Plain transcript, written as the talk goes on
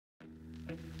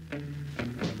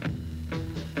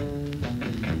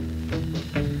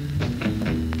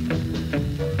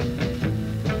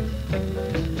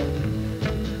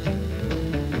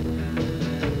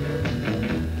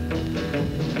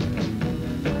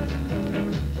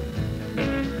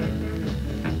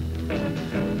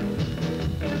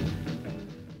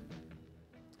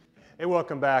Hey,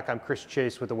 welcome back. I'm Chris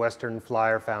Chase with the Western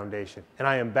Flyer Foundation, and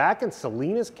I am back in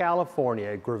Salinas, California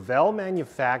at Gravel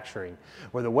Manufacturing,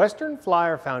 where the Western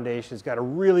Flyer Foundation has got a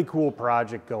really cool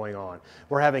project going on.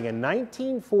 We're having a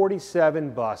 1947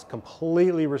 bus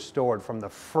completely restored from the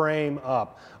frame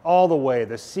up, all the way.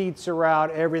 The seats are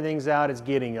out, everything's out, it's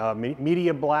getting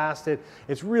media blasted.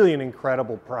 It's really an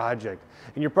incredible project.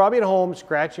 And you're probably at home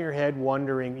scratching your head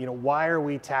wondering, why are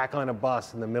we tackling a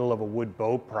bus in the middle of a wood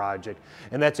boat project?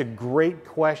 And that's a great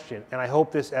question, and I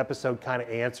hope this episode kind of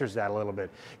answers that a little bit.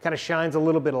 Kind of shines a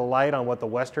little bit of light on what the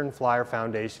Western Flyer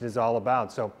Foundation is all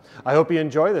about. So I hope you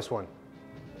enjoy this one.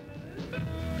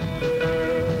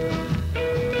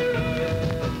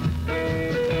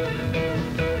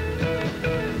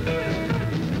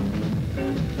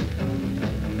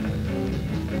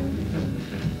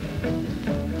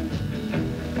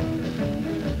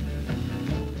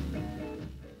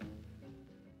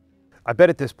 I bet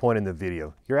at this point in the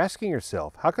video, you're asking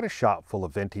yourself, how can a shop full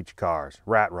of vintage cars,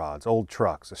 rat rods, old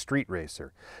trucks, a street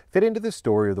racer, fit into the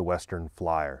story of the Western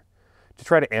Flyer? To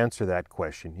try to answer that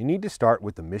question, you need to start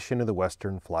with the mission of the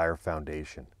Western Flyer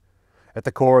Foundation. At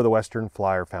the core of the Western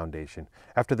Flyer Foundation,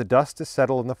 after the dust has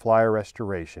settled in the Flyer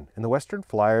restoration and the Western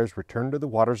Flyers return to the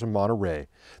waters of Monterey,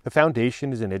 the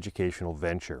Foundation is an educational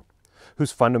venture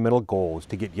whose fundamental goal is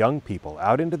to get young people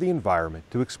out into the environment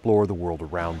to explore the world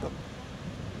around them.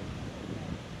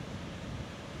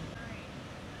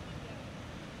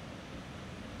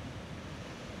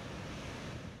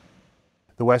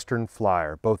 The Western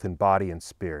Flyer, both in body and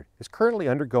spirit, is currently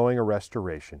undergoing a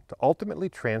restoration to ultimately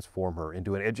transform her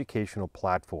into an educational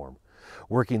platform,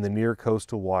 working the near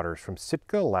coastal waters from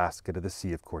Sitka, Alaska to the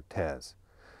Sea of Cortez.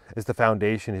 As the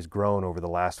foundation has grown over the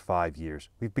last 5 years,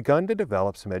 we've begun to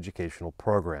develop some educational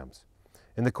programs.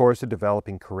 In the course of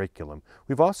developing curriculum,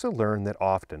 we've also learned that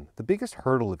often the biggest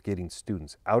hurdle of getting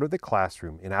students out of the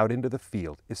classroom and out into the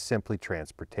field is simply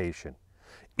transportation.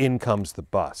 In comes the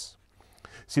bus.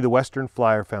 See, the Western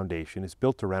Flyer Foundation is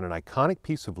built around an iconic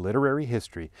piece of literary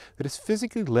history that is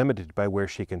physically limited by where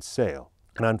she can sail.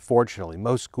 And unfortunately,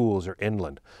 most schools are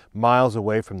inland, miles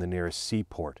away from the nearest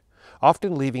seaport,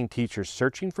 often leaving teachers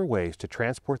searching for ways to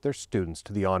transport their students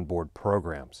to the onboard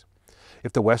programs.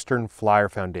 If the Western Flyer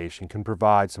Foundation can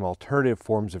provide some alternative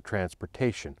forms of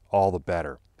transportation, all the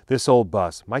better. This old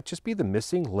bus might just be the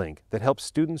missing link that helps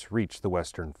students reach the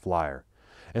Western Flyer.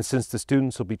 And since the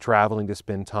students will be traveling to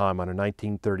spend time on a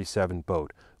 1937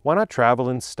 boat, why not travel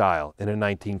in style in a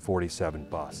 1947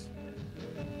 bus?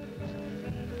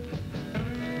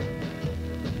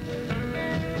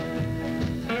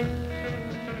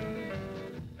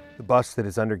 The bus that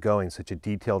is undergoing such a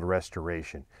detailed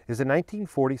restoration is a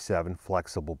 1947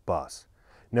 Flxible bus.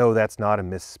 No, that's not a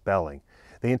misspelling.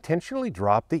 They intentionally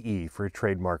dropped the E for a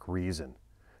trademark reason.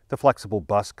 The Flxible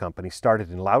Bus Company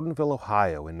started in Loudonville,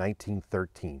 Ohio in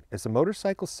 1913 as a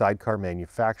motorcycle sidecar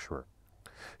manufacturer.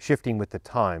 Shifting with the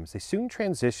times, they soon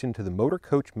transitioned to the motor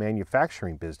coach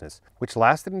manufacturing business, which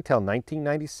lasted until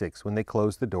 1996 when they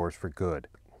closed the doors for good.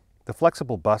 The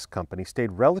Flxible Bus Company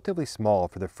stayed relatively small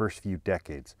for the first few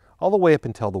decades, all the way up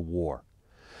until the war.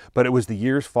 But it was the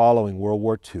years following World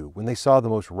War II when they saw the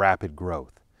most rapid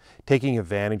growth. Taking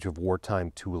advantage of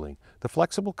wartime tooling, the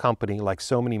Flxible Company, like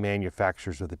so many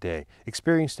manufacturers of the day,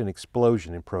 experienced an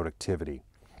explosion in productivity.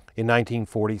 In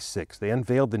 1946, they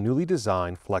unveiled the newly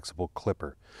designed Flxible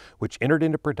Clipper, which entered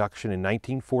into production in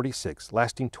 1946,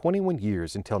 lasting 21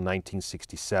 years until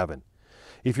 1967.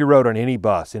 If you rode on any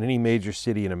bus in any major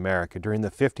city in America during the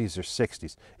 50s or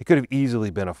 60s, it could have easily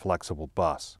been a Flxible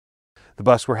bus. The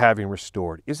bus we're having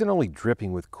restored isn't only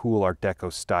dripping with cool Art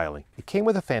Deco styling, it came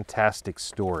with a fantastic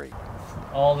story.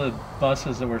 All the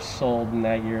buses that were sold in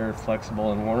that year are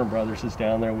Flxible, and Warner Brothers is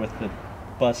down there with the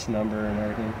bus number and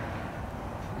everything.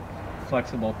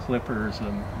 Flxible Clipper is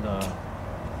the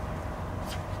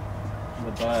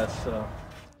bus.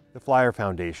 The Flyer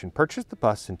Foundation purchased the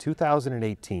bus in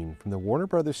 2018 from the Warner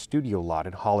Brothers studio lot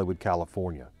in Hollywood,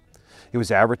 California. It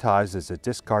was advertised as a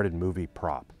discarded movie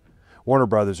prop. Warner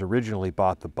Brothers originally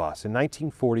bought the bus in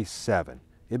 1947.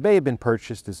 It may have been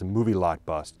purchased as a movie lot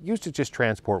bus, used to just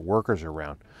transport workers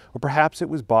around, or perhaps it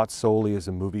was bought solely as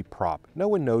a movie prop. No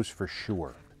one knows for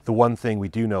sure. The one thing we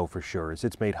do know for sure is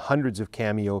it's made hundreds of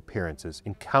cameo appearances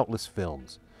in countless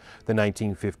films. The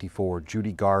 1954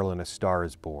 Judy Garland A Star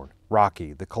Is Born,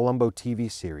 Rocky, the Columbo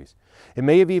TV series. It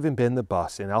may have even been the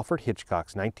bus in Alfred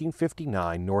Hitchcock's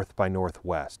 1959 North by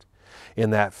Northwest. In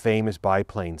that famous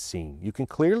biplane scene, you can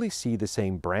clearly see the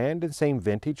same brand and same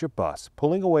vintage of bus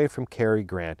pulling away from Cary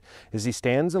Grant as he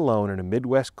stands alone in a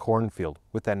Midwest cornfield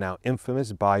with that now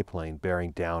infamous biplane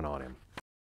bearing down on him.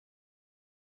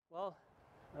 Well,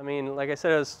 I mean, like I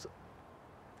said, it's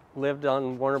lived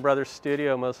on Warner Brothers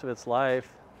Studio most of its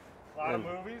life. A lot of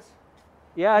movies?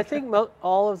 Yeah, I think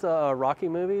all of the Rocky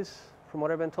movies, from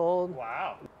what I've been told.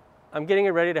 Wow. I'm getting it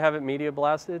ready to have it media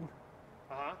blasted.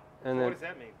 Uh-huh. And So what does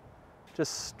that mean?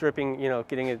 Just stripping, you know,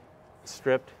 getting it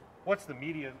stripped. What's the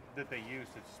media that they use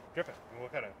to strip it?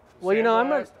 What kind of Well, you know, I'm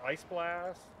not. Ice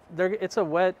blast? It's a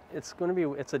wet. It's going to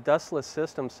be. It's a dustless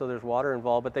system, so there's water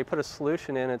involved. But they put a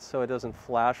solution in it so it doesn't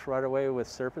flash right away with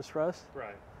surface rust.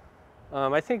 Right.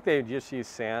 I think they just use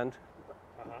sand.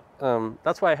 Uh-huh.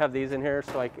 That's why I have these in here,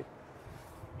 so I could,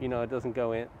 you know, it doesn't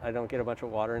go in. I don't get a bunch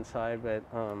of water inside. But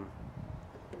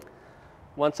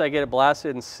once I get it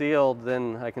blasted and sealed,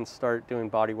 then I can start doing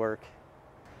body work.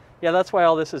 Yeah, that's why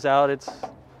all this is out. It's,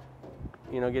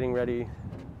 you know, getting ready.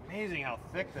 Amazing how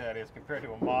thick that is compared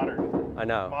to a modern. I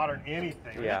know. Modern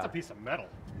anything. I mean, Yeah. That's a piece of metal.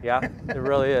 Yeah, it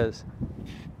really is.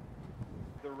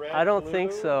 The red, I don't blue?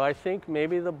 think so. I think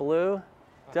maybe the blue.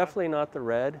 Definitely not the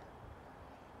red.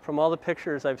 From all the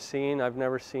pictures I've seen, I've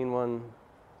never seen one,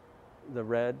 the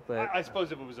red, but I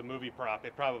suppose if it was a movie prop,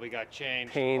 it probably got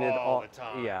changed painted all the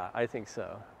time. Yeah, I think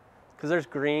so. Because there's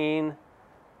green,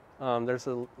 there's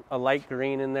a light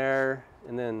green in there,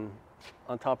 and then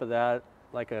on top of that,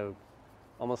 like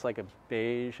almost like a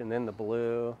beige, and then the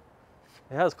blue.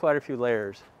 It has quite a few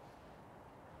layers.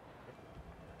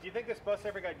 Do you think this bus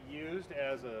ever got used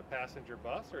as a passenger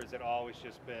bus, or has it always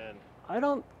just been? I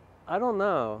don't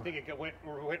know. I think it went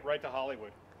right to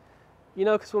Hollywood. You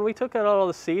know, because when we took out all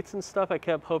the seats and stuff, I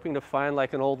kept hoping to find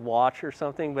like an old watch or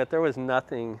something, but there was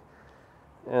nothing.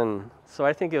 And so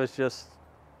I think it was just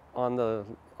on the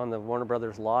Warner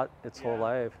Brothers lot its whole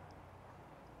life.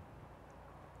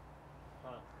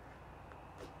 Huh.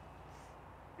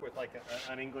 With like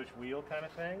an English wheel kind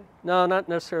of thing? No, not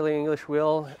necessarily English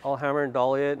wheel. I'll hammer and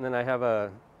dolly it, and then I have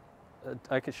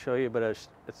I could show you, but it's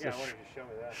Yeah, I wanted you to show me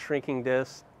that. shrinking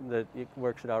disc that it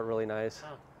works it out really nice.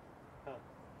 Huh. Huh.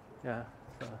 Yeah.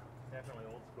 So. Definitely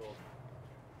old school.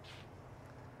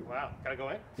 Wow. Can I go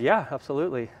in? Yeah,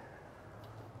 absolutely.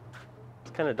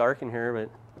 It's kind of dark in here, but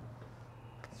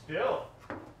Still.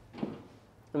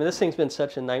 I mean, this thing's been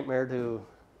such a nightmare to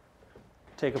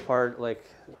take apart, like,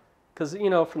 because, you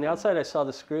know, from the outside I saw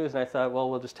the screws and I thought, well,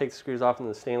 we'll just take the screws off and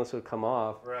the stainless would come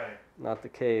off. Right. Not the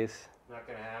case. Not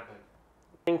going to happen.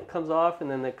 Thing comes off, and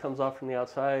then it comes off from the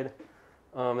outside,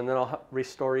 and then I'll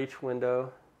restore each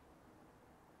window,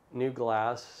 new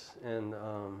glass, and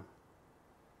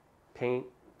paint,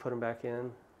 put them back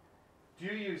in. Do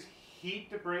you use heat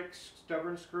to break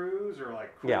stubborn screws, or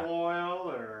like krill Yeah.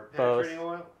 oil, or Both. penetrating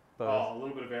oil? Both. Oh, a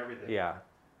little bit of everything. Yeah.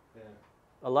 Yeah.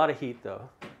 A lot of heat, though.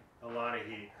 A lot of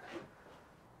heat.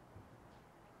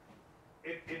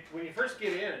 When you first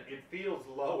get in, it feels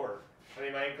lower. I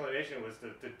mean, my inclination was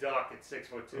to duck at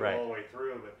 6'2" Right. all the way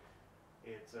through, but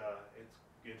it's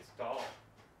tall.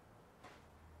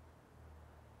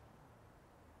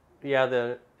 Yeah,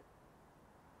 the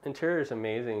interior is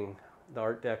amazing. The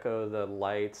Art Deco, the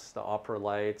lights, the opera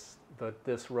lights,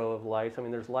 this row of lights. I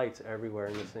mean, there's lights everywhere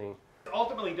in this thing.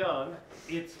 Ultimately done,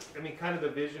 kind of the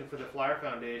vision for the Flyer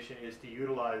Foundation is to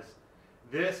utilize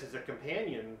this as a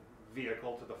companion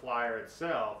vehicle to the Flyer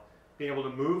itself, being able to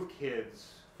move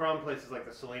kids from places like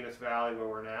the Salinas Valley, where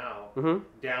we're now,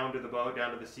 down to the boat,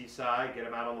 down to the seaside, get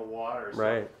them out on the water. So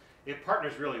Right. it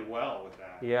partners really well with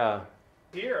that. Yeah.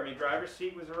 Here, I mean, driver's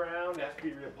seat was around, has to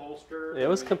be reupholstered. It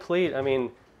was complete. I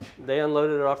mean, they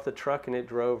unloaded it off the truck and it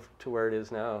drove to where it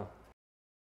is now.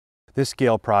 This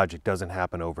scale project doesn't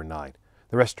happen overnight.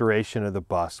 The restoration of the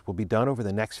bus will be done over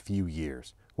the next few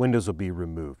years. Windows will be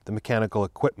removed. The mechanical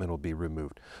equipment will be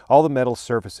removed. All the metal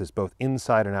surfaces, both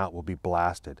inside and out, will be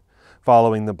blasted.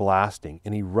 Following the blasting,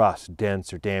 any rust,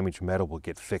 dents, or damaged metal will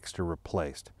get fixed or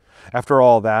replaced. After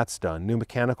all that's done, new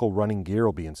mechanical running gear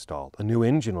will be installed. A new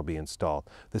engine will be installed.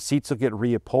 The seats will get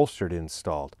reupholstered and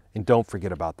installed. And don't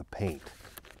forget about the paint.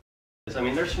 I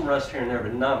mean, there's some rust here and there,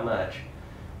 but not much.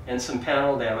 And some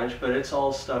panel damage, but it's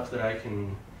all stuff that I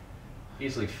can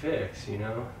easily fix, you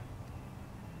know?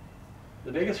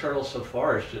 The biggest hurdle so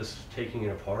far is just taking it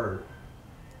apart.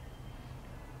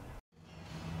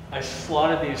 I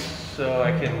slotted these so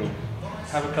I can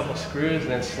have a couple screws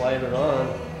and then slide it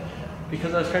on.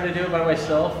 Because I was trying to do it by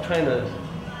myself, trying to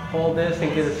hold this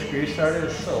and get a screw started,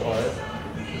 it's so hard.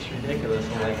 Just ridiculous.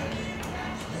 I'm like,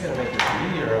 I gotta make this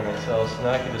easier on myself, so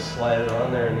now I can just slide it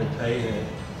on there and then tighten it,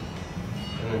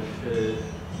 and then fit it.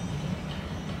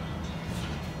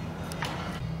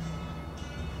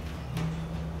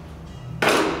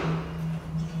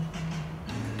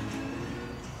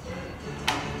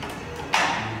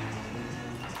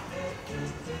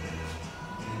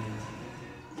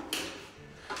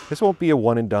 This won't be a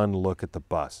one and done look at the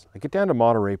bus. I get down to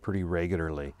Monterey pretty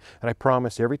regularly, and I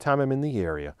promise every time I'm in the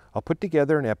area, I'll put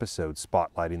together an episode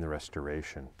spotlighting the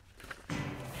restoration. I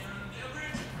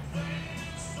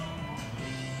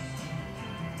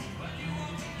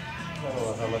don't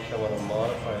know how much I want to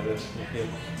modify this to get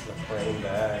the frame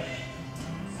back.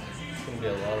 It's going to be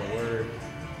a lot of work.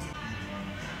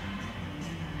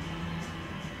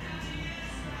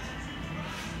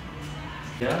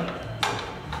 Yeah,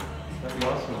 that'd be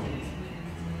awesome.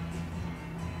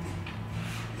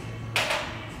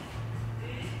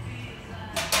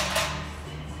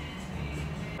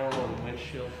 I don't know,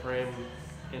 windshield frame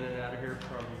in and out of here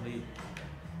probably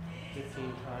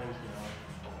 15 times now.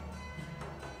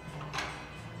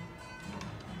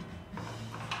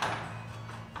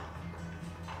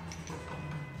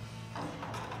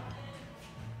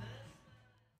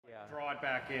 Draw it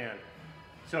back in.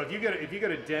 So if you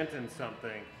get a dent in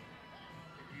something,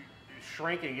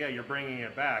 shrinking, yeah, you're bringing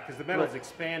it back because the metal's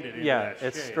expanded into that shape.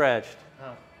 It's stretched.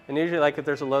 Huh. And usually, like if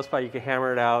there's a low spot, you can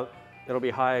hammer it out. It'll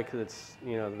be high because it's,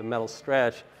 you know, the metal's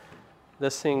stretched.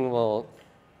 This thing will,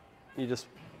 you just,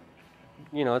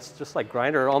 you know, it's just like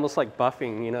grinder, almost like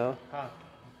buffing, you know. Huh.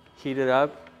 Heat it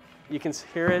up. You can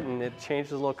hear it, and it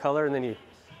changes a little color, and then you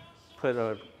put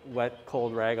a wet,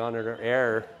 cold rag on it or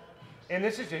air. And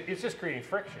this is it's just creating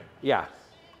friction. Yeah.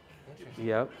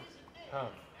 Yep. Huh.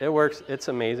 It works. It's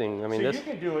amazing. I mean, so you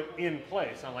can do it in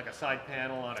place on like a side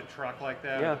panel on a truck like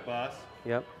that, yeah. With a bus.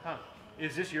 Yep. Huh.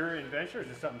 Is this your invention, or is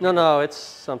this something? No, it's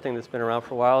something that's been around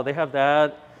for a while. They have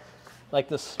that, like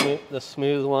the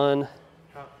smooth one.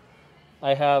 Huh.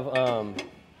 I have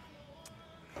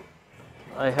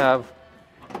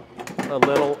a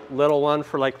little one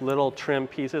for like little trim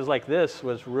pieces. Like this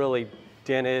was really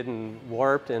dented and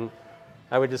warped, and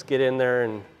I would just get in there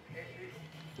and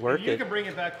work it. You can bring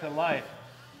it back to life,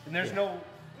 and there's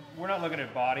we're not looking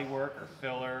at body work or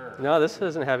filler. No, this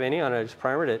doesn't have any on it. I just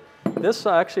primered it. This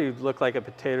actually looked like a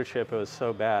potato chip. It was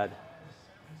so bad,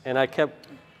 and I kept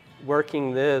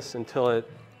working this until it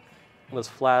was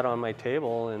flat on my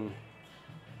table and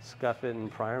scuff it and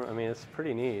primer. I mean, it's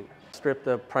pretty neat. Strip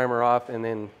the primer off and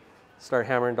then start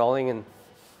hammering, dolling, and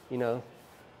you know,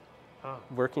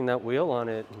 working that wheel on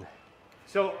it.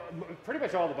 So pretty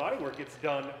much all the body work gets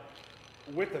done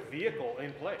with the vehicle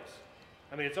in place.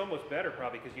 I mean, it's almost better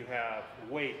probably because you have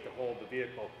weight to hold the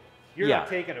vehicle. You're not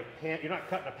taking you're not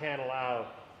cutting a panel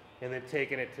out and then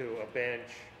taking it to a bench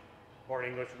or an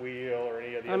English wheel or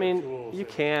any of the other tools. I mean, you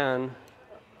can.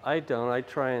 I don't. I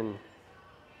try and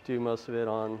do most of it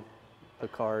on the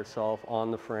car itself,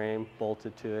 on the frame,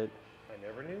 bolted to it. I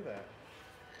never knew that.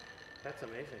 That's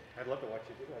amazing. I'd love to watch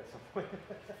you do that at some point.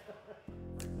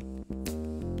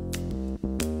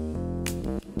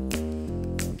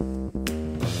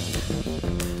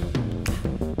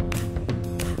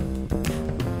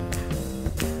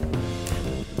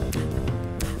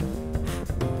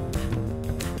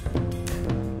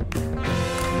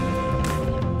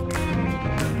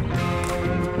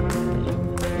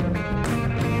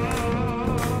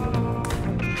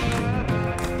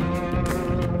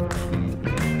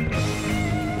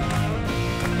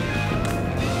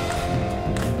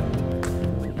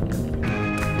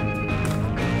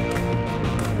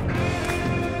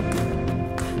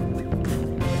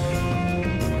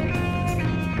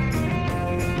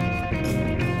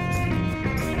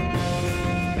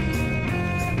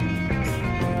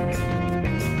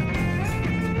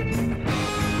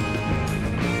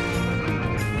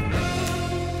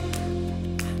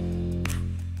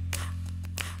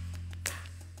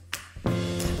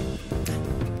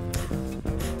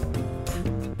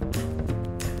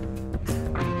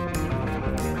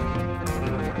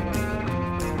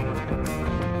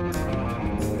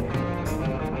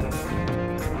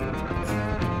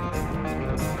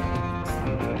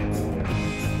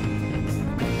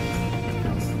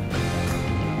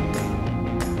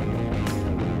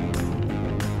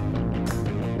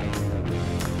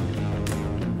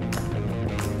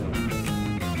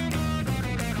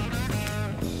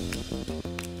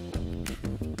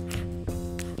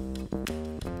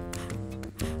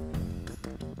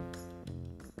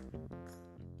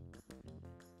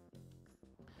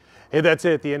 Hey, that's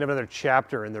it, the end of another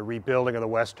chapter in the rebuilding of the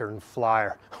Western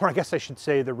Flyer, or I guess I should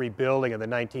say the rebuilding of the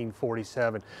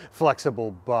 1947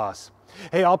 Flxible bus.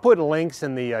 Hey, I'll put links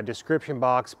in the description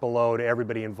box below to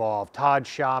everybody involved. Todd's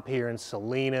shop here in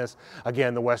Salinas,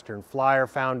 again, the Western Flyer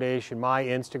Foundation, my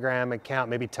Instagram account,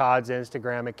 maybe Todd's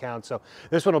Instagram account, so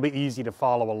this one will be easy to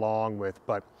follow along with.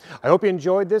 But I hope you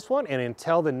enjoyed this one, and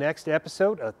until the next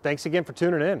episode, thanks again for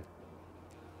tuning in.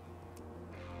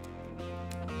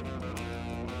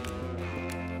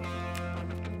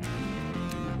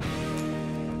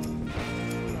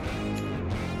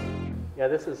 Yeah,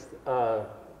 this is the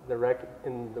wreck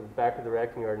in the back of the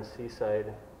wrecking yard in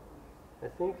Seaside. I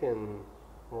think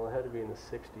well, it had to be in the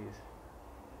 60s.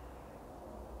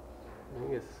 I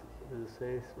think does it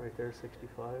say right there,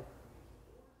 65?